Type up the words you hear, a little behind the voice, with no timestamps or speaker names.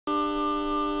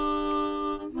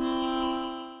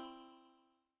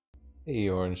Hey,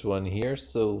 Orange One here.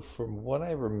 So, from what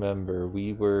I remember,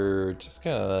 we were just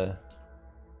kind of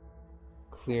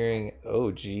clearing.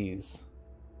 Oh, geez.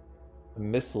 A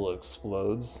missile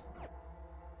explodes.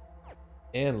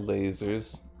 And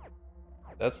lasers.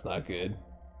 That's not good.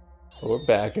 But we're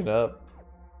backing up.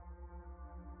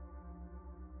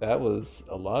 That was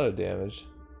a lot of damage.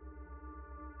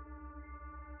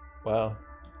 Wow.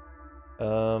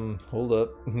 Hold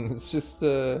up. It's just,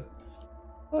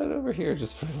 right over here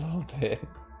just for a little bit.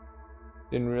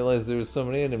 Didn't realize there was so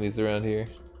many enemies around here.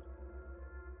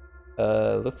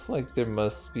 Looks like there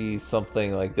must be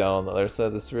something like down on the other side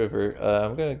of this river.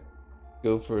 I'm gonna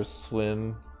go for a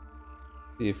swim,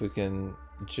 see if we can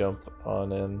jump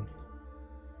on him.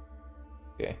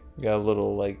 Okay, we got a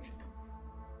little like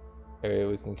area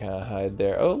we can kind of hide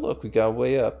there. Oh look, we got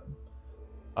way up.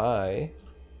 I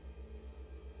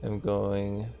am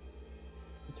going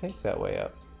to take that way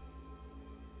up.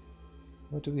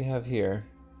 What do we have here?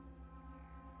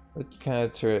 What kind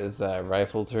of turret is that?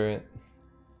 Rifle turret?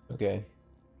 Okay.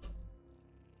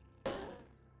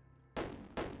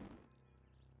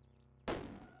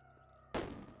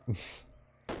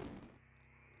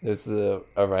 There's a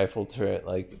rifle turret,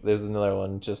 like, there's another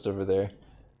one just over there.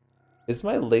 Is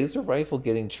my laser rifle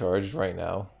getting charged right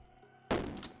now?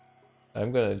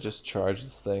 I'm gonna just charge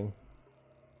this thing.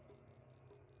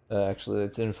 Actually,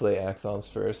 let's inflate axons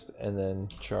first, and then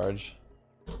charge.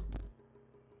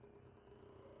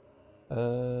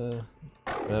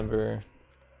 Remember.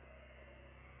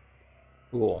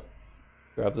 Cool.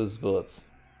 Grab those bullets.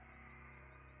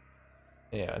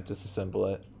 Yeah,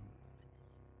 disassemble it.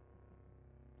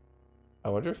 I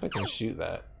wonder if I can shoot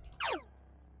that.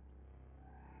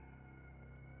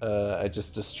 I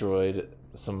just destroyed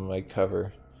some of my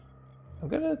cover. I'm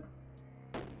gonna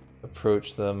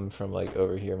approach them from like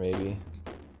over here maybe.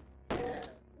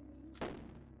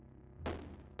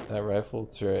 That rifle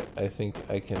turret, I think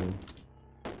I can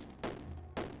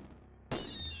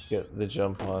get the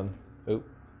jump on. Oh,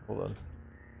 hold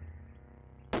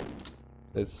on.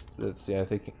 That's yeah, I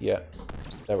think yeah,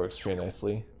 that works pretty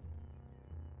nicely.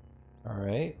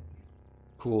 Alright.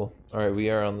 Cool. Alright, we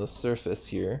are on the surface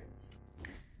here.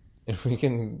 And we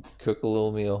can cook a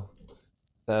little meal.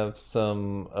 Have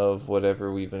some of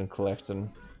whatever we've been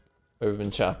collecting. Or we've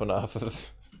been chopping off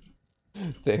of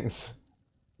things.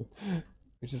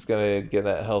 We just gotta get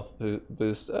that health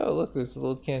boost. Oh look, there's a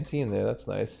little canteen there, that's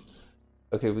nice.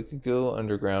 Okay, we could go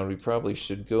underground. We probably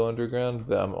should go underground,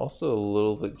 but I'm also a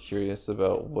little bit curious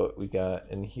about what we got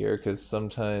in here, because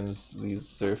sometimes these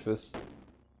surface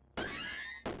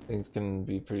things can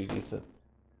be pretty decent.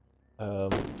 Where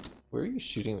are you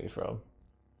shooting me from?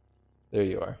 There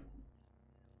you are.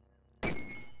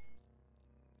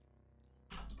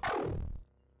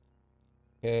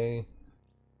 Okay.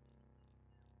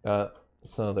 Got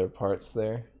some of their parts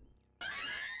there.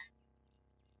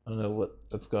 I don't know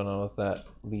what's going on with that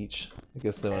leech. I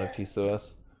guess they want a piece of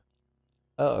us.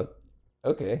 Oh,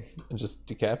 okay. And just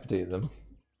decapitate them.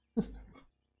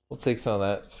 We'll take some of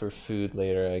that for food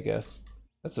later, I guess.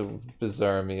 That's a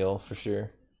bizarre meal for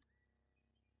sure.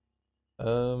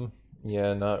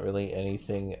 Yeah, not really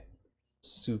anything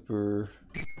super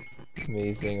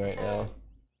amazing right now.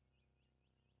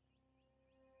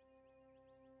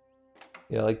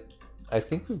 Yeah, like, I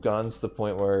think we've gotten to the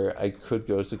point where I could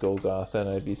go to Golgotha and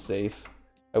I'd be safe.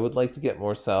 I would like to get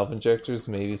more salve injectors,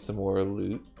 maybe some more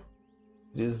loot.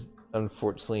 It is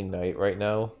unfortunately night right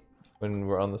now when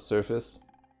we're on the surface.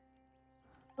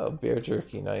 Oh, bear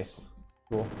jerky, nice.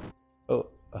 Cool. Oh,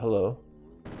 hello.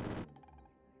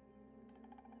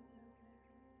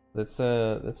 Let's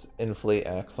inflate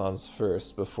axons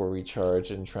first before we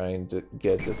charge and try and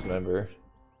get dismember.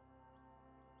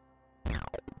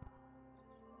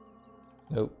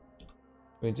 Nope.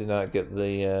 We did not get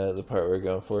the part we were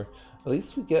going for. At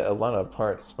least we get a lot of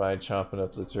parts by chopping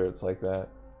up the turrets like that.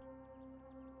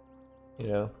 You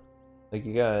know? Like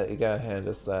you gotta hand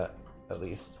us that, at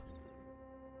least.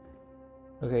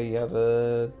 Okay, yeah,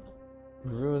 the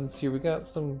ruins here, we got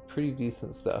some pretty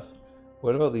decent stuff.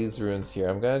 What about these ruins here?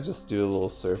 I'm gonna just do a little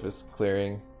surface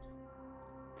clearing.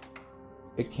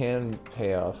 It can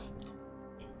pay off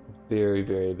very,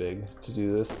 very big to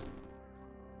do this.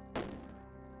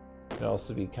 It can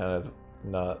also be kind of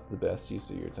not the best use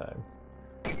of your time.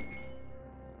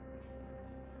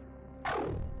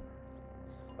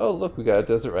 Oh look, we got a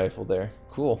desert rifle there.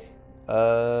 Cool.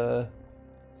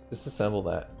 Disassemble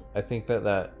that. I think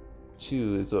that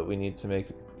too is what we need to make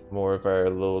more of our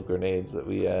little grenades that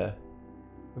we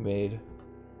made.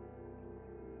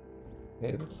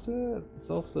 Okay, let's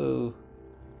also.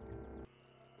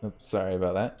 Oops, sorry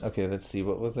about that. Okay, let's see.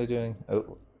 What was I doing?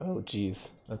 Oh,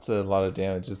 geez, that's a lot of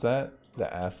damage. Is that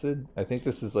the acid? I think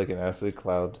this is like an acid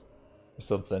cloud or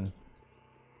something.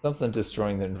 Something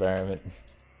destroying the environment.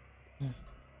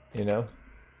 You know?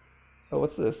 Oh,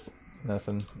 what's this?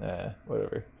 Nothing. Nah,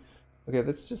 whatever. Okay,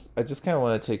 that's just... I just kind of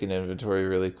want to take an inventory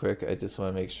really quick. I just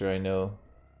want to make sure I know...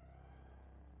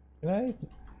 Can I...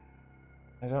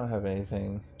 I don't have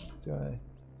anything. Do I?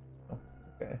 Oh,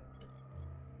 okay.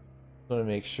 Just want to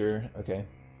make sure. Okay.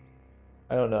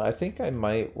 I don't know. I think I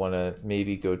might want to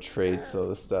maybe go trade some of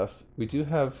the stuff. We do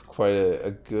have quite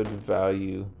a good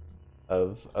value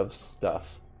of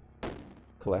stuff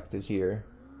collected here,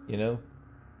 you know?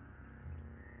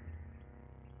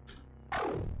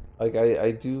 Like,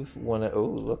 I do want to... Oh,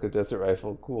 look, a desert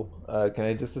rifle. Cool. Can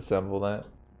I disassemble that?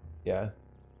 Yeah.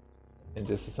 And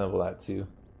disassemble that too.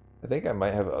 I think I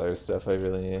might have other stuff I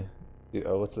really need to do.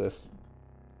 Oh, what's this?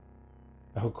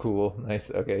 Oh, cool.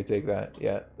 Nice. Okay, take that.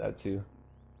 Yeah, that too.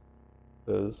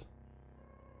 Those.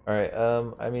 Alright,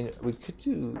 I mean, we could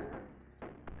do...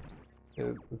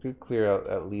 We could clear out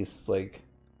at least, like...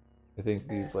 I think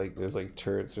these, like, there's, like,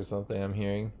 turrets or something I'm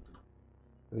hearing.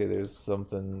 Okay, there's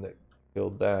something that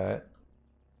killed that.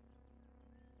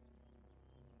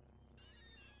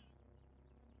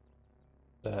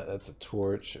 That's a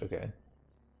torch. Okay.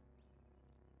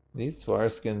 These spar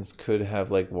skins could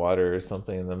have, like, water or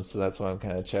something in them, so that's why I'm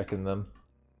kind of checking them.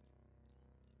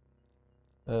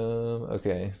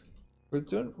 Okay. We're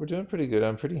doing pretty good.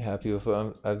 I'm pretty happy with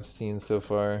what I've seen so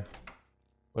far.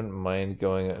 Wouldn't mind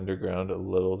going underground a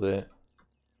little bit.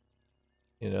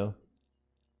 You know?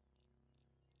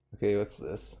 Okay, what's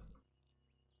this?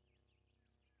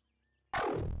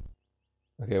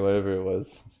 Okay, whatever it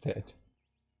was, it's dead.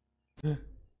 Okay,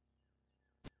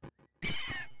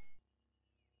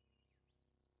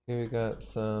 we got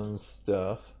some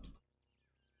stuff.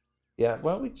 Yeah,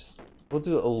 why don't we just... We'll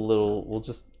do a little... We'll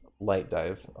just light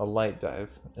dive. A light dive.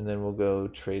 And then we'll go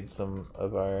trade some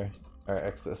of our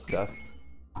excess stuff.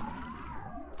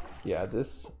 Yeah,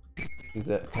 these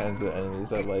kinds of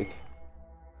enemies I like.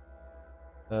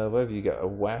 What have you got? A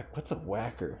whack? What's a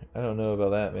whacker? I don't know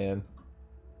about that, man.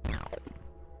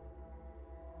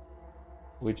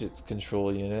 Widgets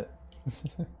control unit.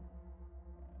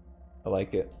 I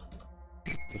like it.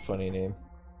 It's a funny name.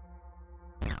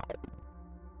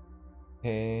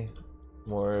 Okay,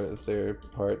 more of their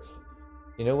parts.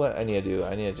 You know what I need to do?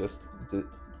 I need to just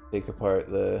take apart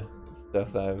the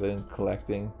stuff that I've been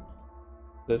collecting.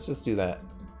 Let's just do that.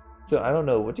 So I don't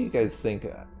know, what do you guys think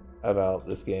about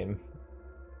this game?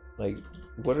 Like,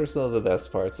 what are some of the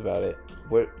best parts about it?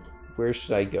 Where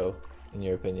should I go, in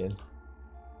your opinion?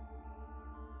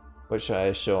 What should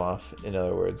I show off, in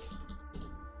other words?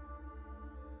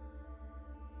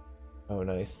 Oh,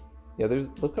 nice. Yeah,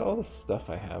 look at all the stuff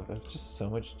I have. I have just so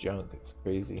much junk. It's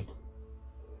crazy.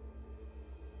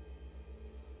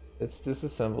 Let's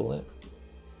disassemble it.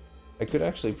 I could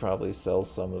actually probably sell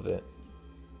some of it,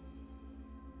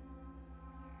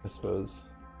 I suppose.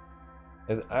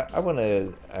 And I want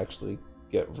to actually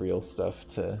get real stuff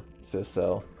to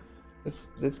sell.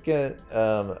 Let's get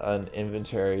an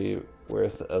inventory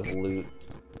worth of loot.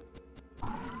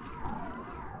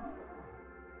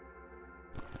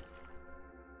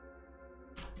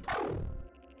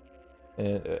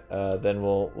 And then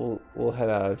we'll head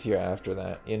out of here after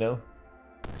that, you know?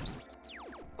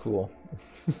 Cool.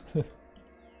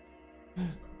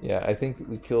 Yeah, I think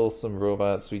we kill some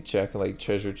robots, we check like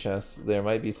treasure chests. There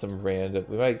might be some random,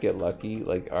 we might get lucky,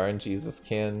 like RNGesus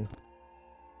can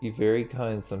be very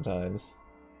kind sometimes.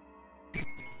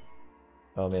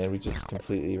 Oh man, we just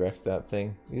completely wrecked that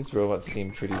thing. These robots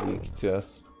seem pretty weak to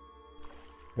us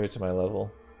compared to my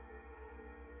level.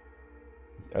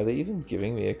 Are they even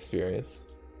giving me experience?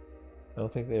 I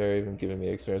don't think they are even giving me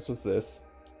experience. What's this?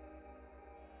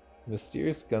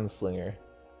 Mysterious Gunslinger.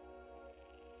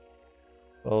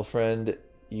 Well, friend,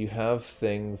 you have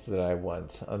things that I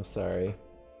want. I'm sorry.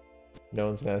 No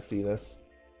one's gonna see this.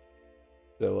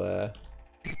 So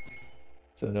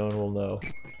no one will know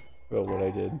about what I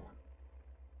did.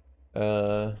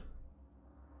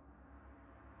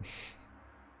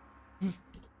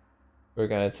 We're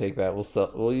gonna take that.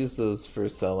 We'll use those for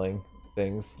selling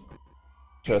things.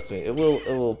 Trust me, it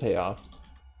will pay off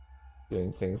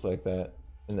doing things like that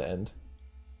in the end.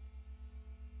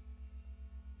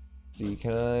 See,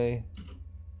 can I...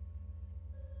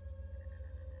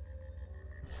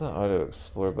 It's the auto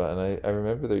explore button. I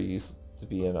remember there used to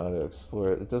be an auto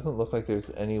explorer. It doesn't look like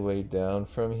there's any way down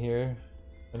from here,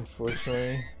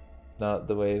 unfortunately. Not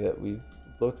the way that we've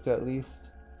looked, at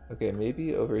least. Okay,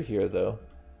 maybe over here though.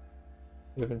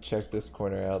 We haven't checked this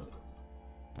corner out.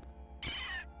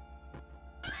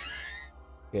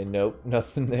 Okay, nope,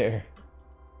 nothing there.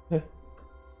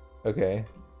 Okay.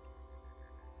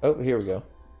 Oh, here we go.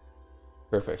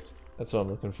 Perfect. That's what I'm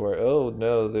looking for. Oh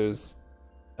no, there's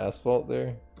asphalt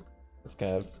there. It's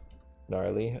kind of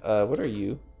gnarly. What are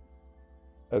you?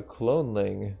 A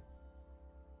cloneling.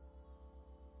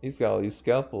 He's got all these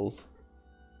scalpels.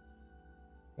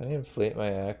 Can I inflate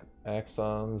my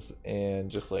axons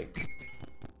and just like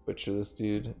butcher this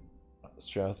dude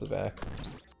straight off the back?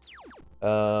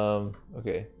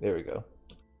 Okay, there we go.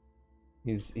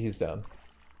 He's down.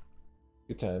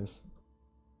 Good times.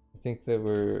 I think that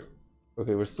we're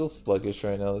okay, we're still sluggish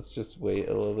right now. Let's just wait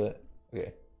a little bit.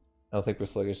 Okay. I don't think we're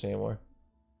sluggish anymore.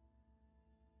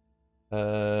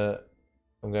 I'm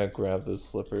gonna grab those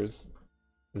slippers.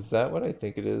 Is that what I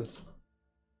think it is?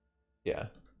 Yeah.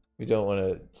 We don't want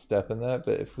to step in that,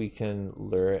 but if we can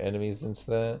lure enemies into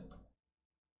that,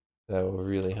 that will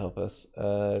really help us.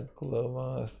 Glow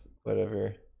moth,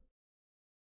 whatever.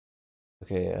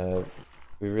 Okay,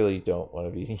 we really don't want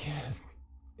to be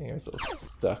getting ourselves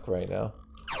stuck right now.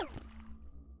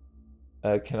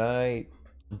 Can I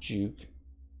juke?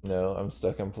 No, I'm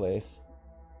stuck in place.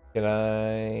 Can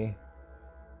I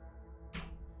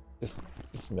just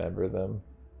dismember them?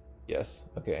 Yes,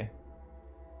 okay.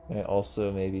 Can I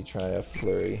also maybe try a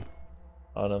flurry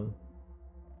on them?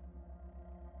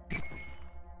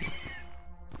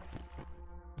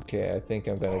 Okay, I think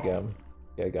I'm gonna get him.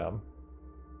 Yeah, I got him.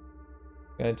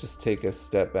 I'm gonna just take a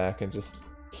step back and just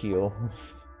heal.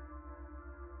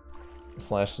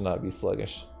 Slash to not be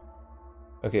sluggish.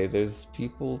 Okay, there's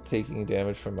people taking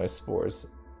damage from my spores.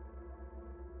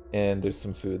 And there's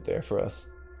some food there for us.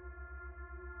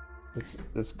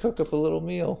 Let's cook up a little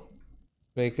meal.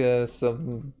 Make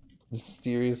some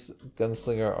mysterious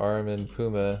gunslinger arm and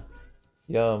puma.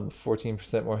 Yum,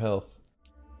 14% more health.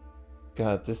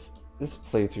 God, this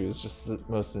playthrough is just the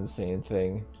most insane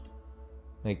thing.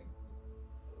 Like,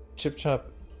 Chip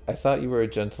Chop, I thought you were a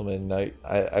gentleman.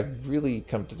 I've really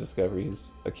come to discover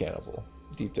he's a cannibal,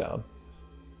 deep down.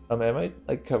 Am I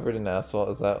like covered in asphalt?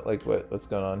 Is that like what's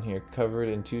going on here? Covered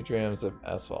in 2 grams of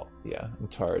asphalt. Yeah, I'm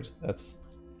tarred. That's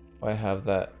why I have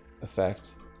that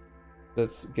effect.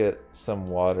 Let's get some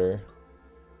water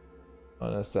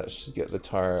on us. That should get the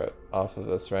tar off of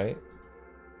us, right?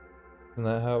 Isn't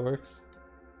that how it works?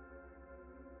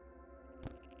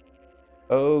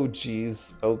 Oh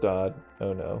geez. Oh god.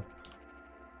 Oh no.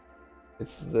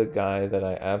 It's the guy that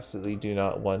I absolutely do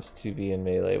not want to be in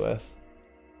melee with.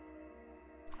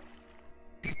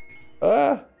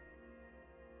 Ah!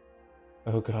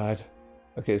 Oh god.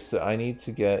 Okay, so I need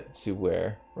to get to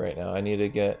where right now? I need to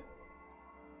get...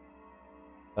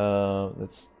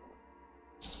 let's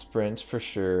sprint for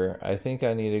sure. I think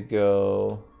I need to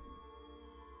go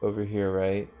over here,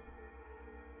 right?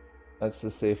 That's the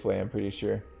safe way, I'm pretty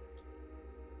sure.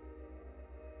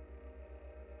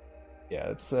 Yeah,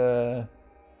 it's oh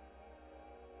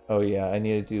yeah, I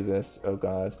need to do this. Oh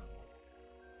god.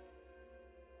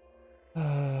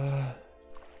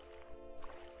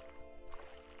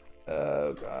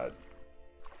 Oh god.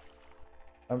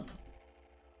 I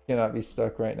cannot be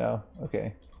stuck right now.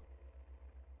 Okay.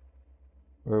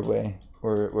 We're away.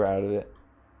 We're out of it.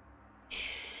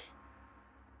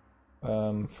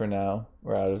 For now.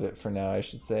 We're out of it for now, I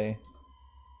should say.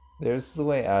 There's the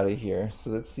way out of here.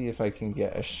 So let's see if I can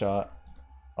get a shot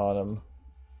on him.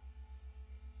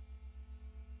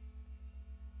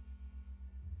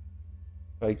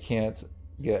 If I can't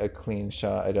get a clean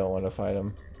shot, I don't want to fight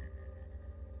him.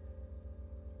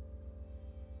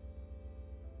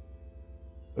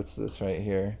 What's this right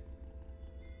here?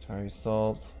 Tarry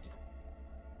salt.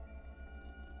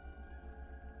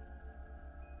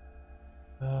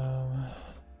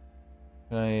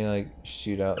 Can I like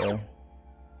shoot out there?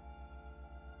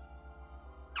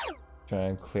 Try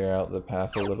and clear out the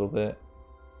path a little bit.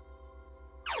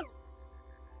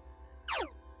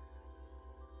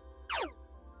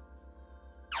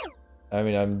 I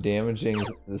mean, I'm damaging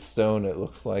the stone, it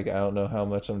looks like. I don't know how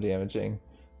much I'm damaging.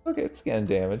 Okay, it's getting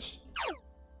damaged.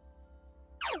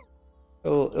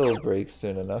 It'll break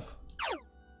soon enough.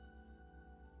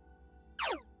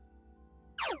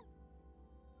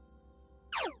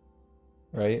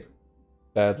 Right?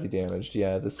 Badly damaged.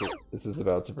 Yeah, this is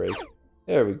about to break.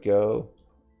 There we go.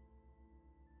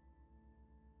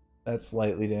 That's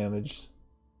lightly damaged.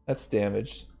 That's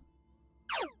damaged.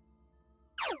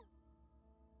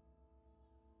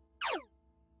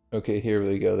 Okay, here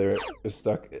we go. They're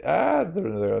stuck. Ah,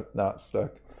 they're not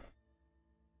stuck.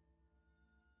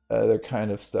 They're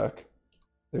kind of stuck.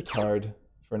 They're tarred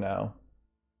for now.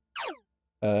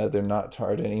 They're not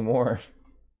tarred anymore.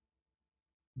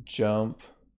 Jump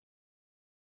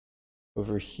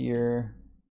over here.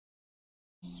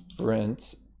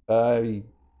 Sprint. I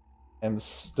am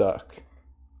stuck.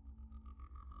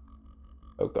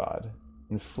 Oh god.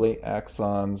 Inflate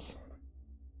axons.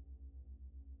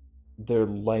 They're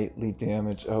lightly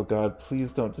damaged. Oh god,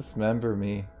 please don't dismember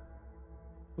me.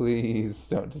 Please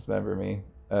don't dismember me.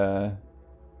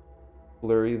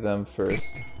 Flurry them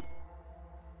first.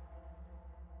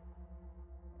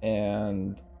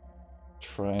 And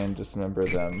try and dismember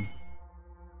them.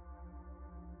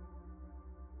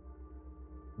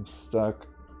 I'm stuck.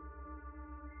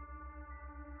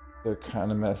 They're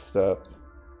kind of messed up.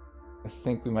 I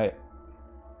think we might...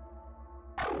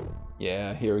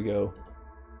 Yeah, here we go.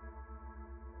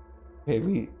 Okay,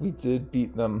 we did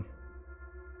beat them.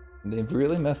 They've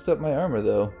really messed up my armor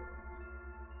though.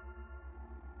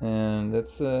 And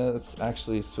let's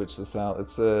actually switch this out.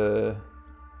 Let's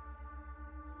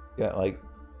got like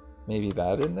maybe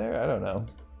that in there? I don't know.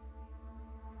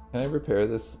 Can I repair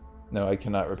this? No, I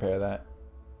cannot repair that.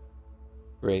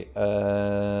 Great.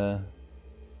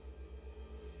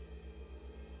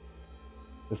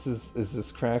 Is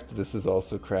this cracked? This is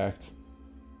also cracked.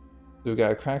 So we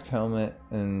got a cracked helmet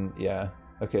and yeah.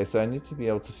 Okay, so I need to be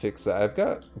able to fix that. I've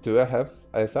got,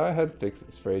 I thought I had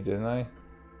fix-it spray, didn't I?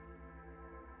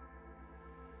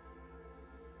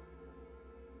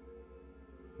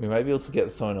 We might be able to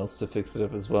get someone else to fix it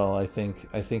up as well. I think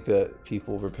that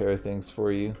people repair things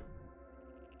for you.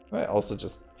 I might also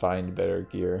just find better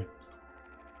gear.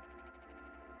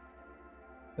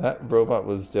 That robot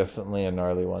was definitely a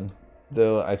gnarly one.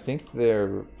 Though I think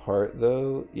their part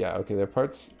though, yeah, okay, their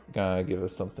part's gonna give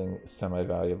us something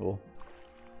semi-valuable.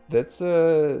 Let's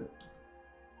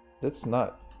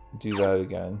not do that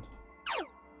again.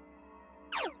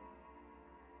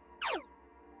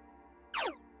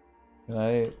 Can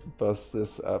I bust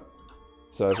this up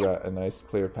so I've got a nice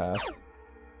clear path?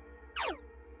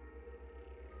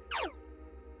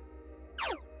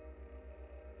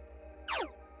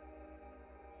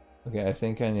 Okay, I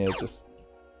think I need to just...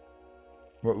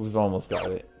 We've almost got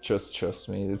it. Trust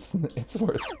me. It's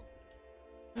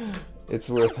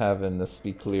worth having this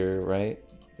be clear, right?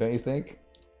 Don't you think?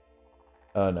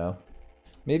 Oh no.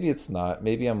 Maybe it's not.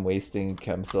 Maybe I'm wasting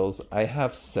chem cells. I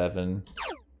have 7.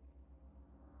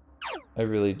 I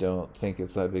really don't think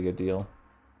it's that big a deal.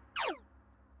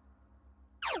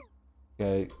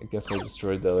 Okay, I guess I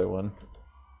destroyed the other one.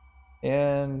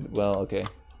 And, well, okay.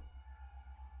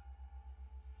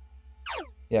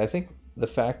 Yeah, I think the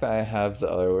fact that I have the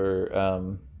other,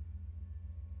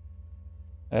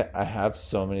 I have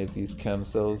so many of these chem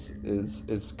cells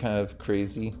is kind of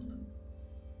crazy.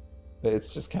 But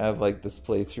it's just kind of like this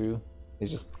playthrough. They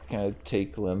just kind of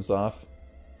take limbs off.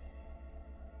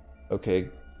 Okay,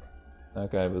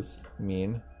 that guy was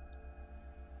mean.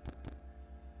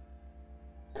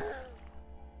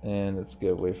 And let's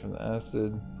get away from the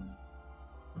acid.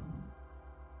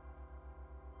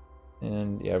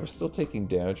 And yeah, we're still taking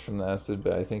damage from the acid,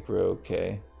 but I think we're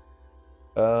okay.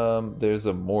 There's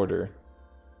a mortar.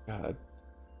 God.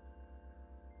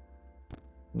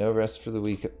 No rest for the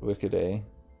wicked, eh?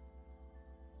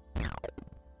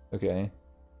 Okay.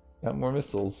 Got more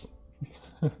missiles.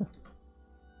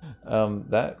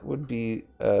 That would be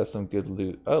some good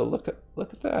loot. Oh, look at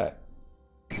that.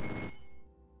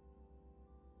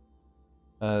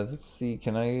 Let's see,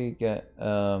 can I get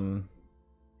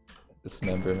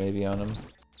dismember maybe on him?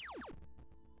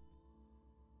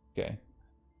 Okay.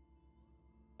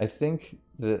 I think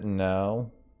that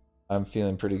now I'm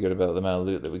feeling pretty good about the amount of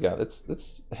loot that we got.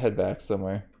 Let's head back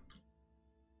somewhere.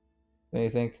 Don't you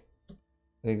think? I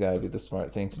think that would be the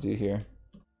smart thing to do here.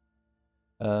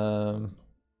 Where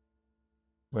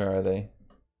are they?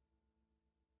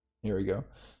 Here we go.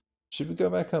 Should we go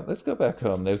back home? Let's go back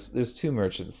home. There's 2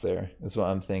 merchants there, is what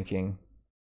I'm thinking.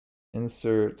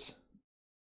 Insert.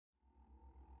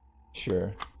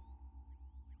 Sure.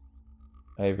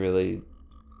 I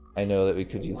know that we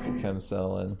could use the chem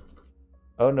cell and...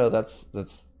 Oh no, that's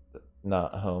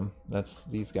not home. That's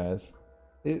these guys.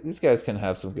 These guys can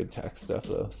have some good tech stuff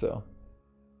though, so...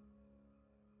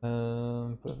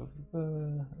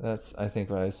 That's, I think,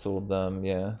 what I sold them,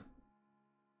 yeah.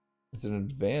 It's an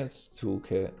advanced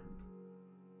toolkit.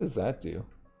 What does that do?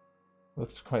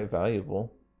 Looks quite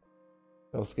valuable.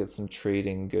 I also get some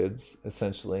trading goods,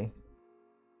 essentially.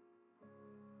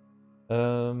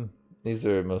 These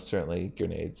are most certainly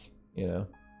grenades, you know.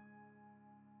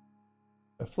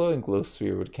 A flowing glow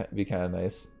sphere would be kind of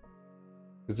nice.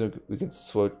 Because we could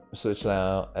switch that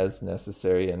out as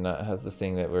necessary and not have the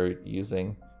thing that we're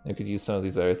using. And we could use some of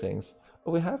these other things.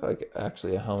 Oh, we have like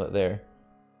actually a helmet there.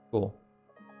 Cool.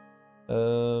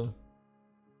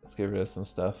 Let's get rid of some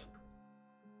stuff.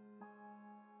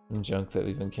 Some junk that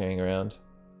we've been carrying around.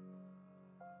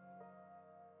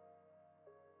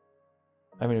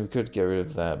 I mean, we could get rid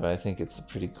of that, but I think it's a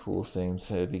pretty cool thing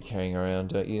to be carrying around,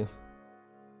 don't you?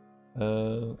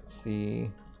 Let's see.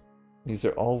 These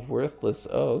are all worthless.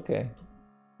 Oh, okay.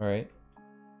 Alright.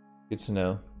 Good to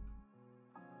know.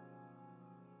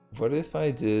 What if I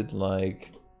did,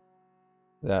 like,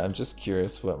 that? I'm just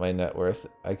curious what my net worth...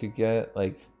 I could get,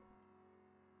 like...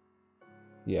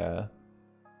 Yeah.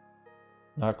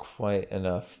 Not quite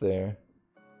enough there.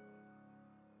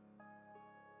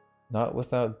 Not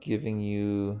without giving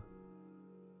you...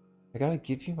 I gotta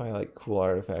give you my, like, cool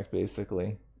artifact,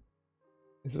 basically.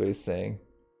 Is what he's saying.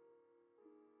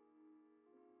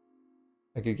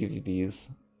 I could give you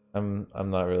these. I'm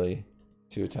not really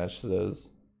too attached to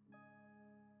those.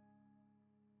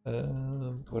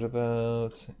 What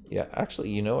about... Yeah, actually,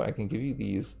 you know what? I can give you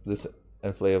these. This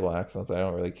inflatable accents. I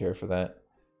don't really care for that.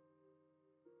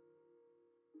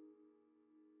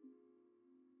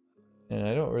 And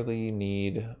I don't really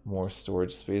need more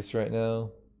storage space right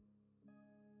now.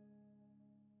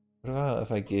 What about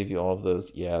if I gave you all of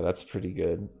those? Yeah, that's pretty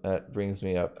good. That brings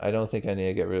me up. I don't think I need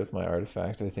to get rid of my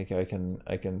artifact. I think I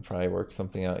can probably work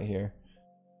something out here.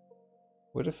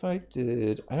 What if I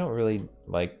did... I don't really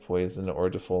like poison or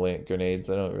defoliant grenades.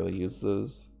 I don't really use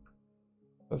those.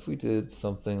 What if we did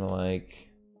something like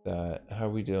that? How are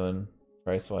we doing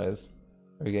price-wise?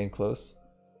 Are we getting close?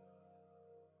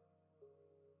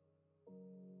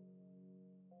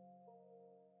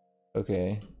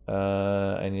 Okay.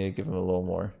 I need to give him a little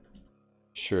more.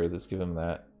 Sure, let's give him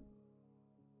that.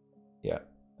 Yeah,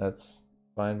 that's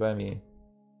fine by me.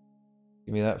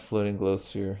 Give me that floating glow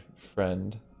sphere,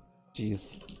 friend.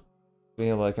 Jeez.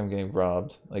 Feeling like I'm getting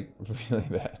robbed. Like, really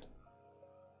bad.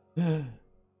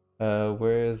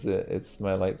 Where is it? It's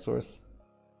my light source.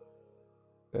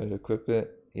 Gotta equip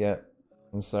it. Yeah.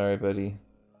 I'm sorry, buddy.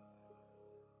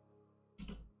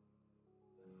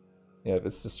 Yeah,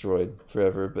 it's destroyed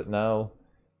forever. But now,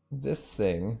 this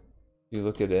thing, if you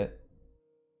look at it,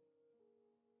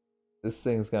 this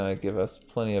thing's gonna give us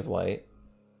plenty of light.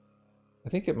 I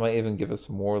think it might even give us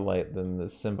more light than the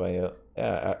symbiote.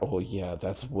 Yeah, oh yeah,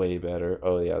 that's way better.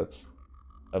 Oh yeah, that's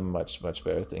a much, much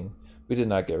better thing. We did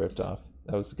not get ripped off.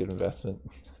 That was a good investment.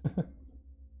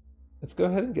 Let's go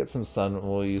ahead and get some sun, and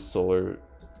we'll use solar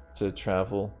to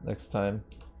travel next time.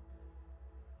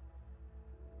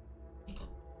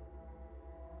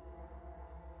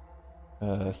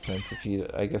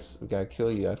 Centipede. I guess we gotta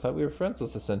kill you. I thought we were friends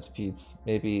with the centipedes.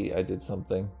 Maybe I did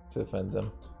something to offend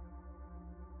them.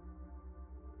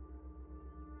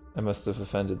 I must have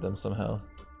offended them somehow.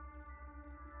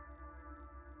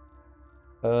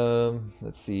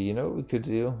 Let's see. You know what we could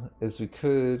do? Is we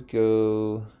could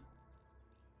go...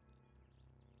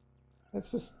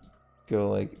 Let's just go,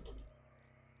 like,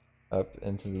 up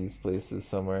into these places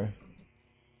somewhere.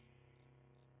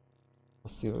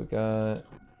 We'll see what we got.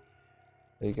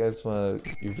 You guys want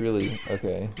to... You really...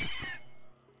 Okay.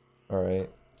 Alright.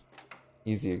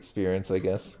 Easy experience, I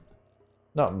guess.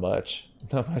 Not much.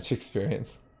 Not much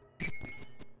experience.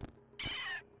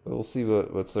 But we'll see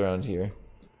what's around here.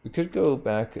 We could go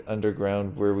back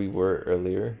underground where we were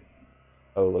earlier.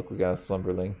 Oh, look, we got a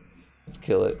slumberling. Let's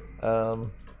kill it.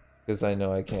 Because I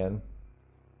know I can.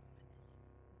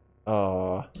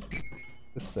 Aw.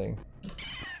 This thing.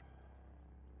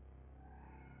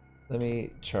 Let me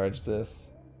charge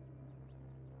this.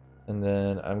 And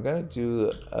then I'm gonna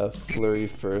do a flurry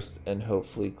first and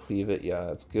hopefully cleave it. Yeah,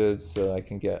 that's good, so I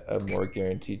can get a more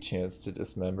guaranteed chance to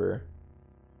dismember.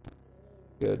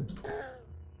 Good.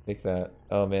 Take that.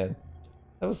 Oh man.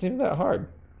 That wasn't even that hard.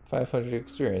 500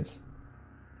 experience.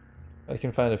 I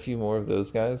can find a few more of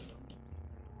those guys.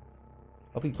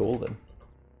 I'll be golden.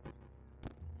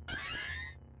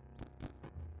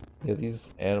 Yeah,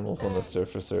 these animals on the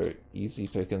surface are easy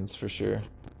pickings for sure.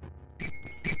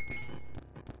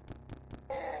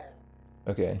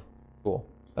 Okay, cool.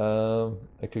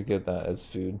 I could get that as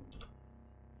food.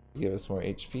 Give us more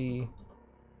HP.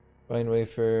 Vine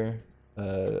wafer.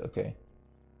 Okay.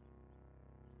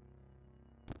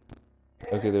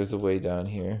 Okay, there's a way down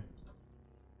here.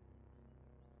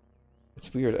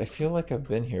 It's weird. I feel like I've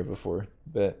been here before,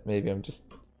 but maybe I'm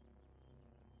just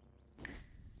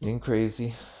being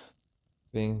crazy.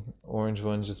 Being orange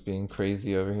one, just being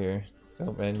crazy over here.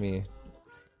 Don't mind me.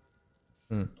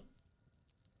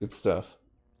 Good stuff.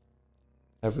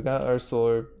 Have we got our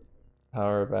solar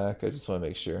power back? I just want to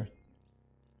make sure.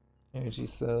 Energy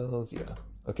cells, yeah.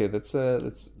 Okay, let's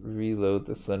reload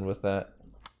this then with that.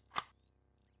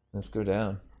 Let's go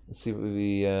down. Let's see what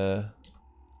we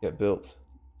get built.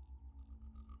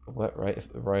 What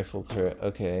rifle turret?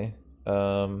 Okay.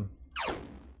 I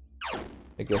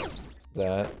guess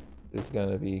that is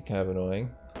gonna be kind of annoying.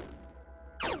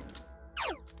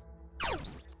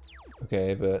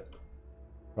 Okay, but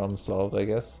problem solved, I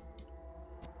guess.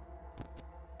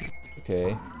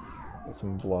 Okay, got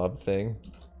some blob thing.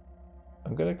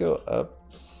 I'm gonna go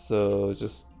up, so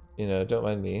just, you know, don't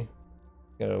mind me.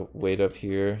 Gotta wait up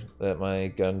here, let my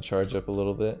gun charge up a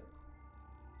little bit.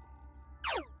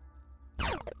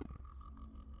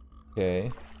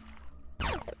 Okay.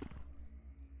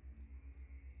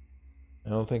 I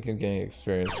don't think I'm getting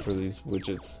experience for these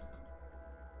widgets.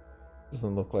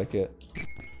 Doesn't look like it.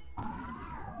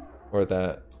 Or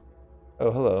that.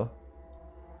 Oh, hello.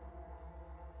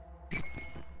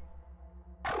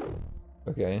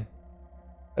 Okay.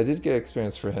 I did get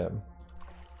experience for him.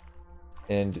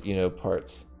 And, you know,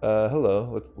 parts.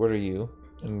 Hello. What are you?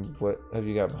 And what have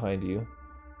you got behind you?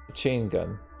 A chain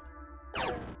gun.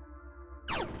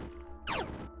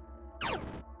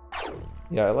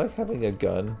 Yeah, I like having a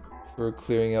gun for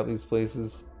clearing out these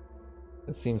places.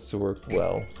 It seems to work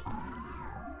well.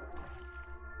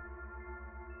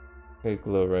 Okay,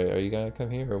 glow right. Are you gonna come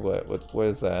here or what? What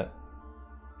is that?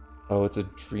 Oh, it's a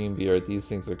dream beard. These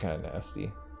things are kind of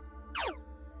nasty.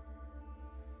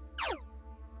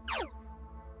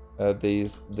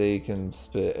 They can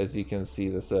spit, as you can see,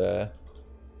 this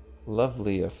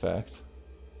lovely effect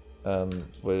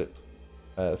with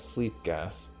sleep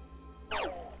gas.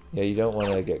 Yeah, you don't want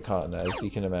to get caught in that, as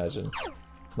you can imagine.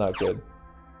 It's not good.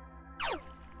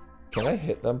 Can I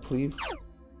hit them, please?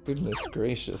 Goodness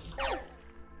gracious.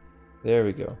 There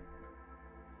we go.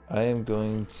 I am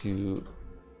going to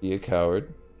be a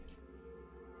coward.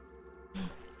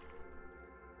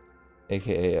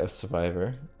 AKA a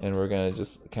survivor. And we're gonna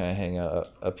just kind of hang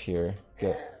out up here.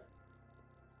 Get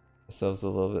ourselves a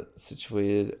little bit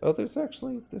situated. Oh, there's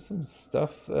some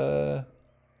stuff.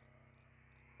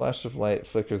 Flash of light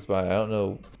flickers by. I don't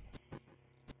know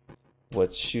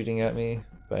what's shooting at me,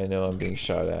 but I know I'm being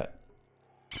shot at.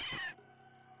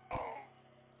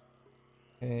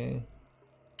 Okay.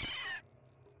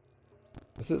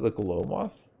 Is it the glow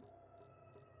moth?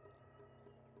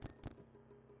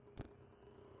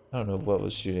 I don't know what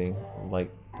was shooting.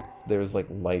 Like, there was like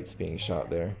lights being shot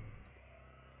there.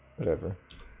 Whatever.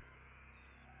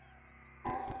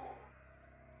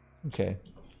 Okay.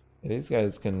 Yeah, these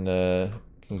guys can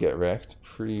get wrecked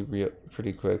pretty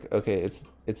quick. Okay,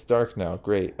 it's dark now.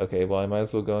 Great. Okay, well I might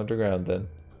as well go underground then.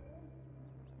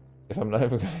 If I'm not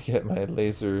even gonna get my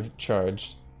laser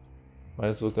charged, might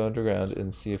as well go underground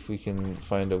and see if we can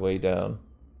find a way down.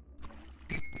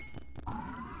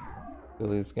 Kill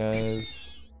these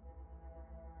guys.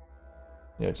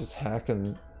 You know, just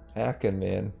hacking,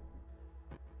 man.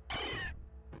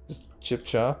 Just chip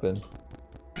chopping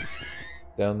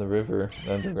down the river,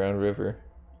 the underground river.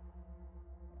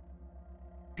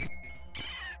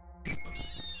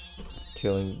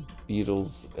 Killing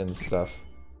beetles and stuff.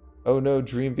 Oh no,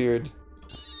 Dreambeard.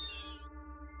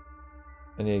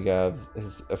 I need to have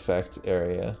his effect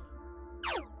area.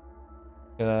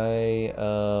 Can I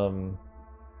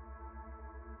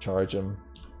charge him?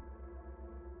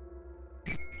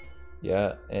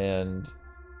 Yeah, and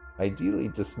ideally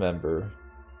dismember.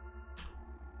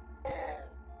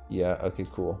 Yeah, okay,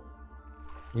 cool.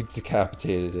 We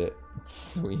decapitated it.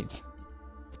 Sweet.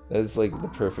 That is like the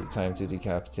perfect time to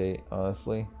decapitate,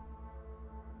 honestly.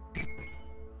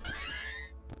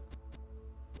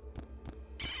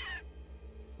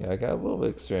 Yeah, I got a little bit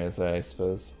of experience there, I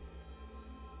suppose.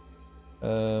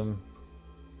 I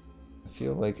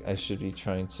feel like I should be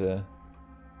trying to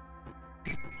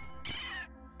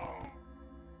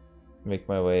make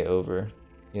my way over,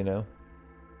 you know?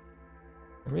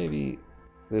 Or maybe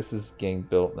this is getting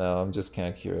built now. I'm just kind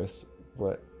of curious.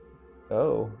 What?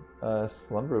 Oh,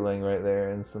 slumberling right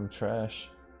there and some trash.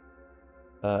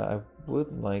 I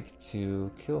would like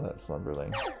to kill that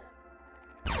slumberling.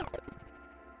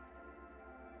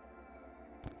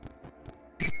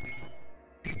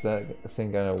 Is that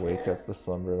thing gonna wake up the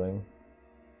slumberling?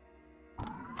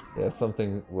 Yeah,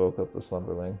 something woke up the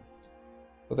slumberling.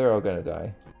 But they're all gonna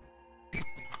die.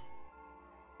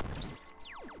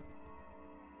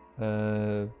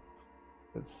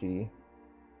 Let's see.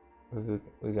 What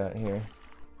we got here?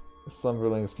 The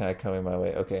slumberling's kind of coming my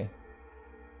way. Okay.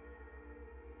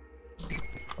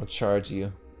 I'll charge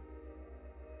you.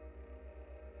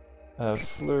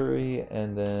 Flurry,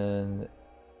 and then...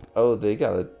 Oh, they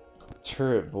got a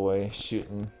turret boy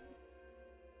shooting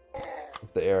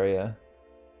up the area.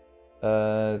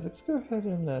 Let's go ahead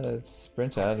and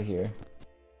sprint out of here.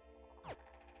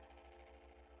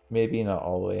 Maybe not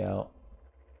all the way out.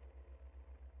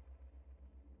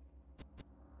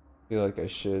 I feel like I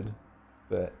should,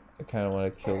 but I kind of want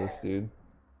to kill this dude.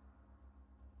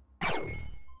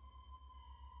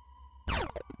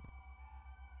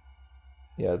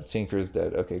 Yeah, the Tinker is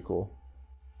dead. Okay, cool.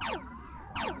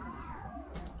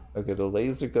 Okay, the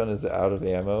laser gun is out of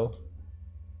ammo.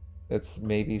 Let's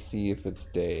maybe see if it's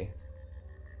day.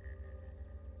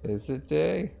 Is it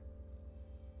day?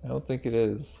 I don't think it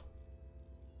is.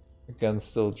 The gun's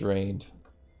still drained.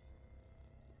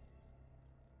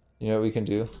 You know what we can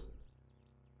do?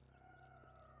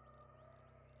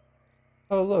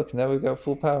 Oh look, now we've got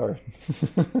full power.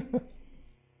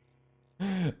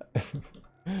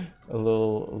 a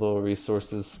little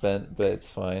resources spent, but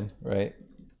it's fine, right?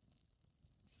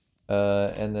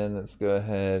 And then let's go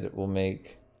ahead, we'll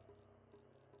make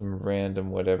some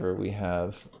random whatever we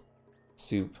have.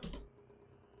 Soup.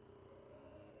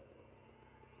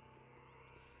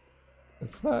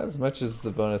 It's not as much as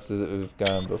the bonuses that we've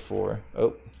gotten before.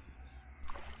 Oh.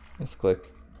 Nice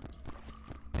click.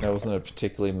 That wasn't a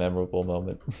particularly memorable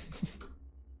moment.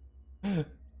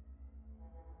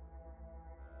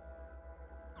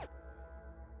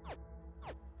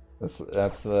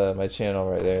 That's my channel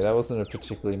right there. That wasn't a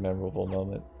particularly memorable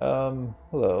moment.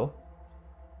 Hello.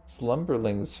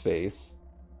 Slumberling's face.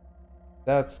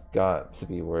 That's got to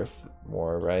be worth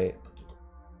more, right?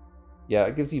 Yeah,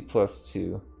 it gives you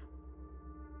 +2.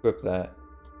 Equip that.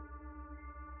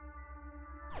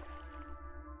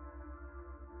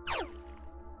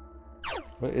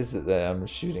 What is it that I'm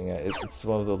shooting at? It's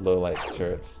one of the low light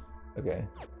turrets. Okay.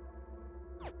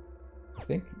 I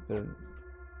think the...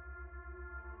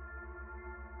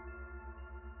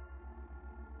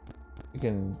 We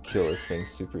can kill this thing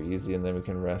super easy and then we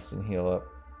can rest and heal up.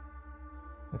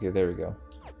 Okay, there we go.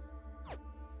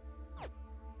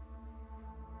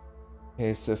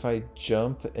 Okay, so if I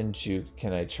jump and juke,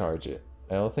 can I charge it?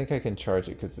 I don't think I can charge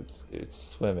it because it's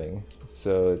swimming.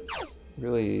 So it's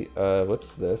really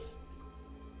what's this?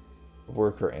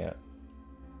 Worker ant.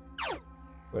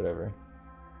 Whatever.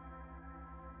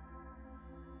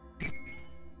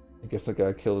 I guess I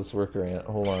gotta kill this worker ant.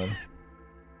 Hold on.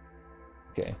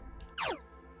 Okay.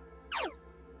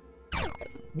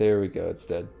 There we go, it's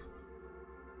dead.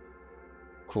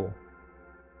 Cool.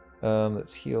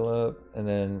 Let's heal up, and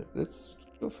then let's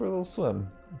go for a little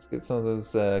swim. Let's get some of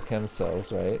those chem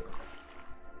cells, right?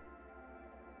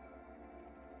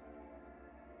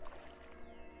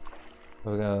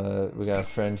 We got a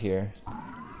friend here.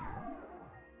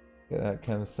 Get that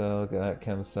chem cell, get that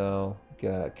chem cell,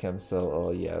 get that chem cell.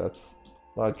 Oh yeah, that's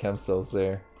a lot of chem cells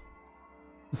there.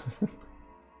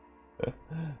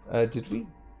 Did we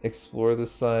explore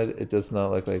this side? It does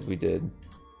not look like we did.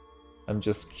 I'm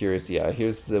just curious. Yeah,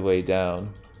 here's the way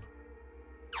down.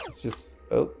 It's just...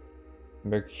 Oh.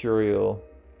 Mercurial.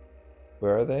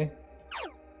 Where are they?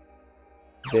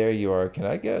 There you are. Can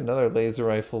I get another laser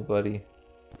rifle, buddy?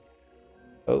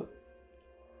 Oh.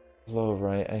 Low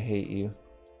right. I hate you.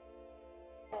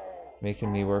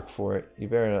 Making me work for it. You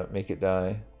better not make it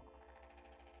die.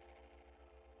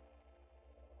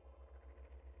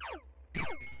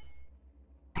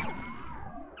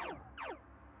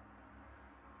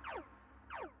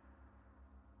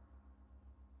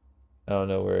 I don't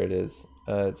know where it is.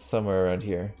 It's somewhere around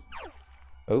here.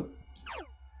 Oh.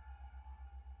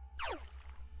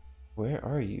 Where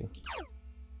are you?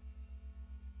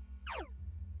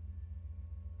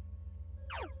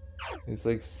 It's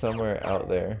like somewhere out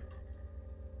there.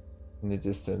 In the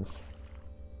distance.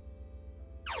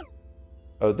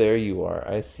 Oh, there you are.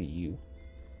 I see you.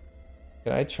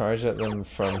 Can I charge at them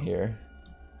from here?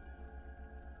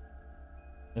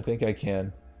 I think I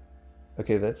can.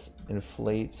 Okay, let's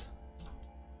inflate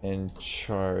and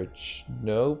charge.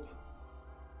 Nope.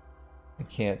 I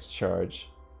can't charge.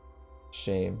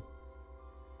 Shame.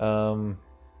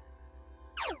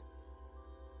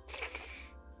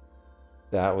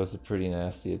 That was a pretty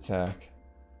nasty attack.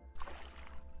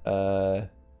 Can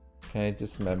I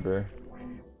dismember?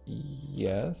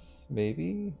 Yes,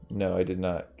 maybe? No, I did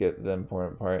not get the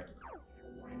important part.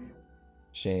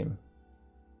 Shame.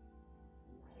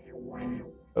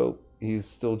 Oh, he's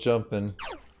still jumping.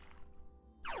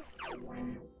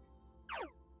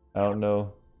 I don't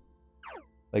know.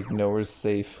 Like, nowhere's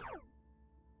safe.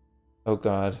 Oh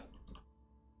god.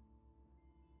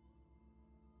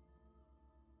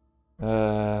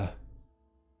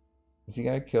 Is he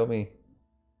gonna kill me?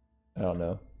 I don't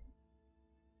know.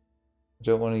 I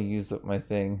don't want to use up my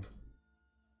thing.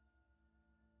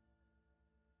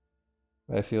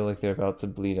 I feel like they're about to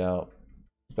bleed out.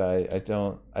 But I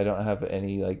don't have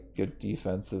any like good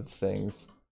defensive things.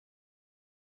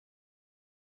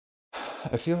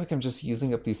 I feel like I'm just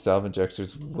using up these salve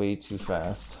injectors way too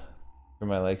fast for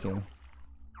my liking.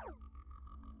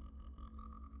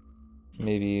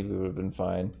 Maybe we would have been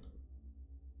fine.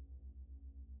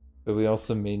 But we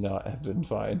also may not have been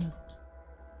fine.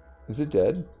 Is it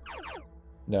dead?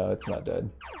 No, it's not dead.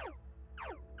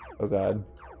 Oh god.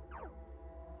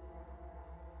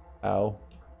 Ow.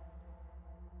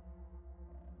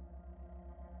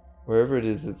 Wherever it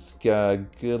is, it's got a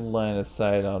good line of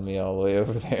sight on me all the way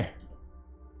over there.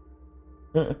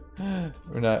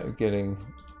 We're not getting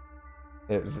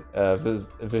it,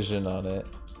 vision on it.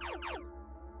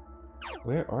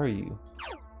 Where are you?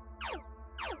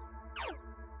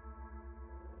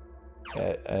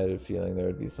 I had a feeling there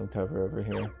would be some cover over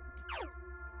here.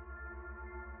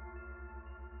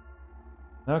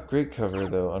 Not great cover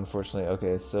though, unfortunately.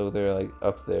 Okay, so they're like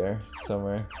up there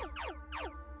somewhere.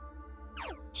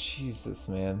 Jesus,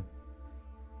 man.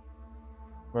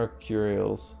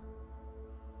 Mercurials.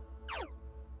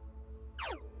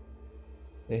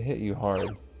 They hit you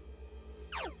hard.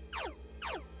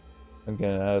 I'm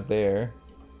getting out of there.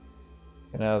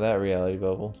 And out of that reality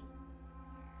bubble.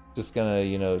 Just gonna,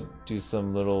 you know, do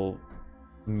some little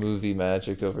movie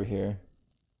magic over here.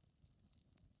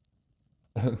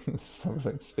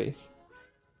 Something space.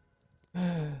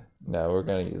 No, we're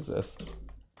gonna use this.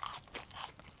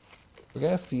 We're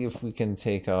gonna see if we can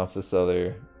take off this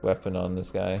other weapon on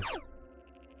this guy.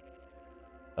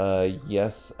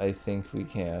 Yes, I think we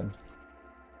can.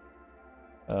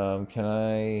 Can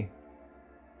I...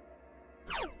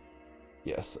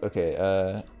 Yes,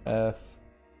 okay, F...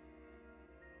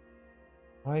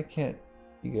 Why can't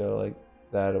you go like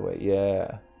that away?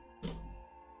 Yeah.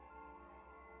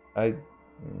 I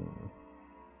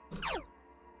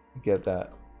get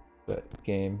that, but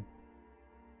game.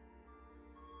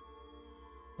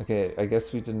 Okay, I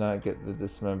guess we did not get the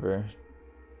dismember.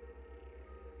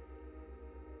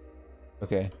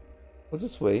 Okay, we'll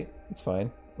just wait. It's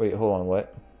fine. Wait, hold on.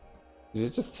 What? Did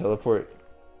it just teleport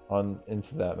on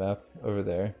into that map over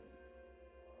there?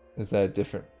 Is that a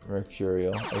different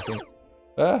Mercurial? I think.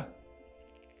 Ah!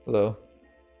 Hello.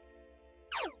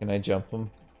 Can I jump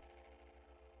him?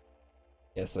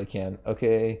 Yes, I can.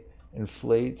 Okay,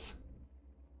 inflate.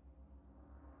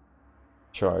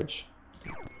 Charge.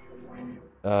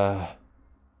 Guess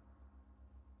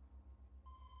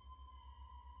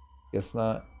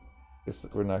not. Guess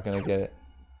we're not gonna get it.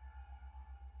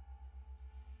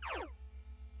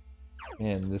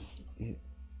 Man, this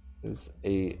is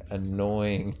a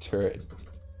annoying turret.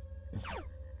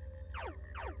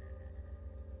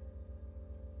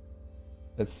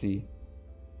 Let's see.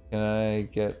 Can I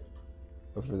get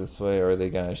over this way, or are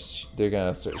they gonna? They're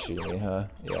gonna start shooting me, huh?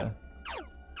 Yeah.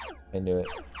 I knew it.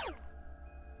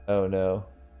 Oh no.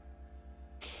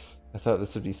 I thought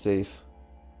this would be safe.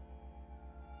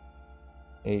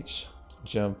 H,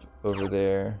 jump over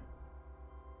there.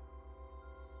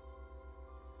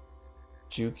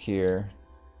 Juke here.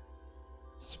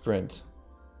 Sprint.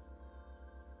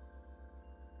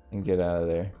 And get out of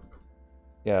there.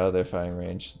 Yeah, out of their firing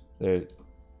range. They're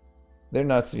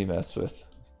not to be messed with.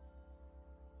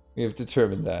 We have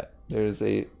determined that. There's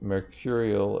a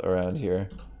Mercurial around here,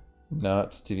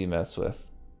 not to be messed with.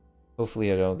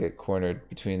 Hopefully I don't get cornered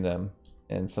between them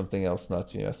and something else not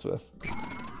to be messed with.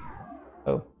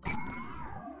 Oh.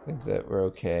 I think that we're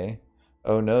okay.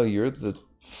 Oh no, you're the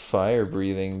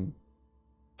fire-breathing...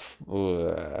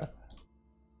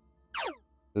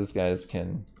 Those guys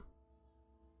can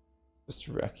just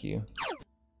wreck you.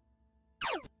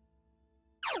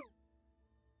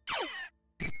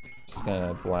 Just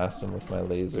gonna blast them with my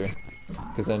laser,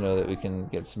 because I know that we can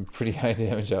get some pretty high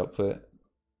damage output.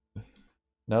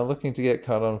 Not looking to get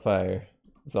caught on fire,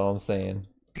 is all I'm saying.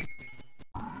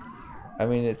 I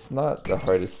mean, it's not the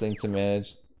hardest thing to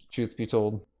manage, truth be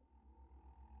told.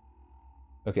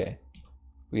 Okay.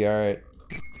 We are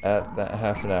at that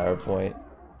half an hour point.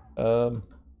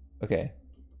 Okay.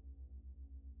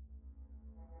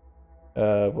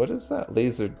 What is that?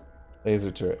 Laser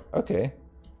turret. Okay.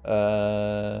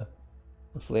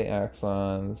 Inflate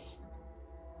axons.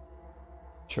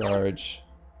 Charge.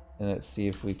 And let's see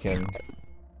if we can...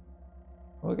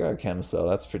 Oh, we got a chem cell.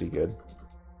 That's pretty good.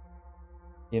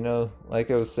 You know,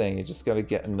 like I was saying, you just gotta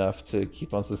get enough to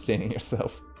keep on sustaining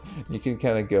yourself. You can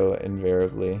kind of go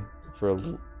invariably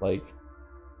for, like...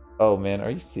 Oh man,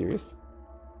 are you serious?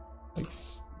 Like,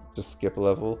 just skip a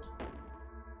level?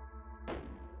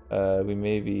 We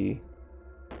may be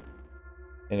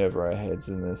in over our heads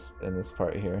in this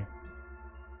part here.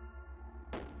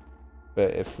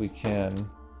 But if we can...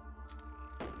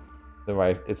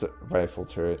 It's a rifle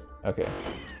turret. Okay.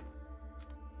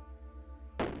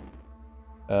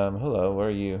 Hello, where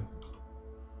are you?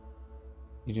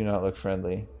 You do not look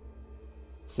friendly.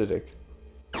 Acidic.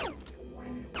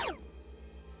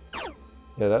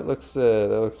 Yeah, that looks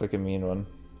like a mean one.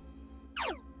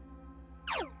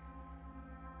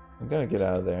 I'm gonna get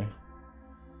out of there.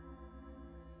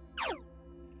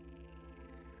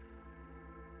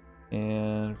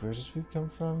 And where did we come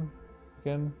from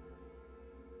again?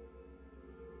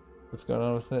 What's going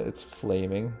on with it? It's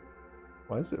flaming.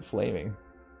 Why is it flaming?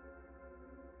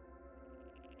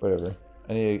 Whatever.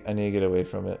 I need to get away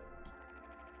from it.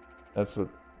 That's what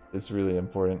is really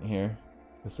important here.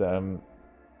 Is that I'm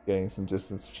getting some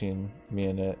distance between me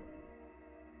and it.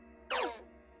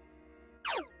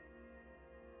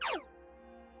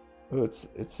 Oh,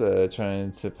 it's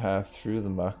trying to path through the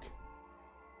muck.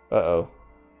 Uh-oh.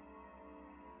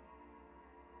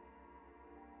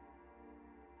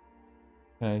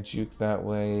 Can I juke that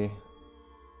way?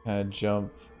 Can I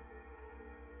jump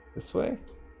this way?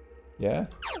 Yeah?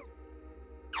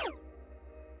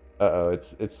 Uh-oh,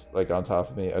 it's like on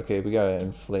top of me. Okay, we gotta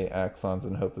inflate axons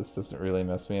and hope this doesn't really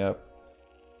mess me up.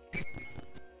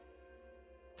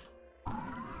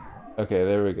 Okay,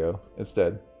 there we go. It's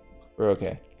dead. We're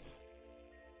okay.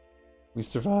 We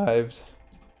survived.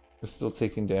 We're still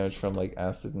taking damage from like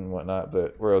acid and whatnot,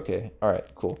 but we're okay.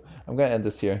 Alright, cool. I'm gonna end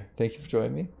this here. Thank you for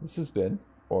joining me. This has been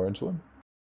Orange One.